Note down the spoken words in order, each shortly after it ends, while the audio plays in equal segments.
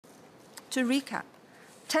To recap,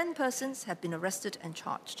 10 persons have been arrested and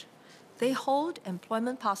charged. They hold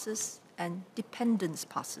employment passes and dependence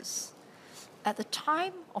passes. At the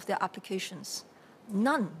time of their applications,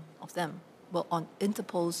 none of them were on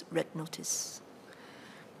Interpol's red notice.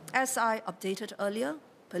 As I updated earlier,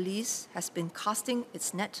 police has been casting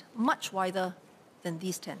its net much wider than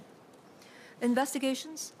these 10.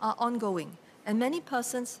 Investigations are ongoing, and many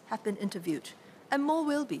persons have been interviewed, and more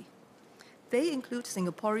will be. They include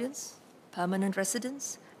Singaporeans, permanent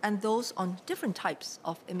residents, and those on different types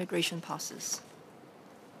of immigration passes.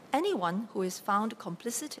 Anyone who is found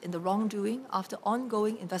complicit in the wrongdoing after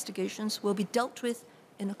ongoing investigations will be dealt with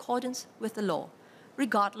in accordance with the law,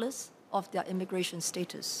 regardless of their immigration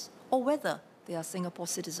status or whether they are Singapore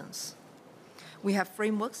citizens. We have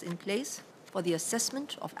frameworks in place for the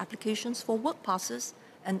assessment of applications for work passes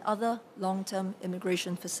and other long-term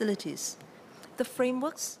immigration facilities. The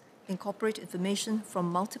frameworks incorporate information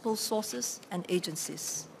from multiple sources and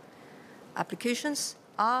agencies. Applicants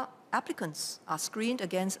are screened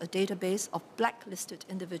against a database of blacklisted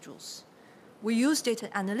individuals. We use data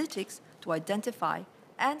analytics to identify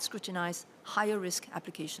and scrutinize higher-risk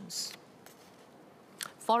applications.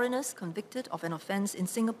 Foreigners convicted of an offence in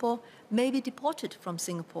Singapore may be deported from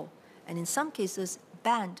Singapore and in some cases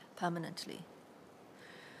banned permanently.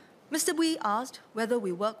 Mr. Wee asked whether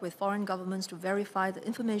we work with foreign governments to verify the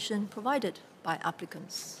information provided by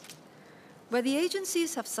applicants. Where the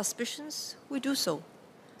agencies have suspicions, we do so.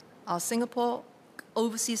 Our Singapore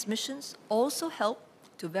overseas missions also help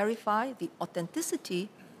to verify the authenticity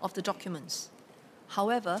of the documents.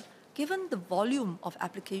 However, given the volume of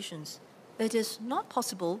applications, it is not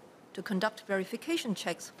possible to conduct verification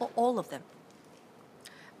checks for all of them.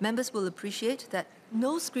 Members will appreciate that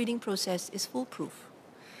no screening process is foolproof.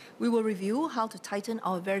 We will review how to tighten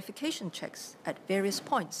our verification checks at various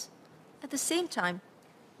points. At the same time,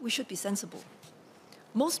 we should be sensible.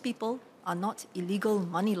 Most people are not illegal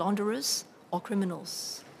money launderers or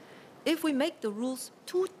criminals. If we make the rules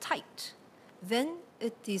too tight, then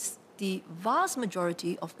it is the vast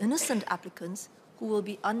majority of innocent applicants who will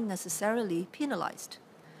be unnecessarily penalized.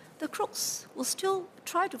 The crooks will still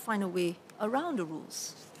try to find a way around the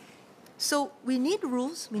rules. So we need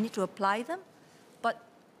rules, we need to apply them, but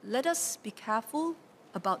let us be careful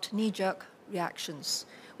about knee-jerk reactions,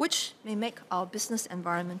 which may make our business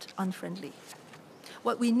environment unfriendly.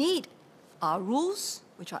 What we need are rules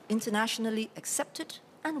which are internationally accepted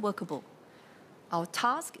and workable. Our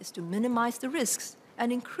task is to minimize the risks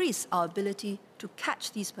and increase our ability to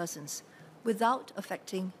catch these persons without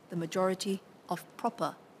affecting the majority of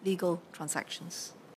proper legal transactions.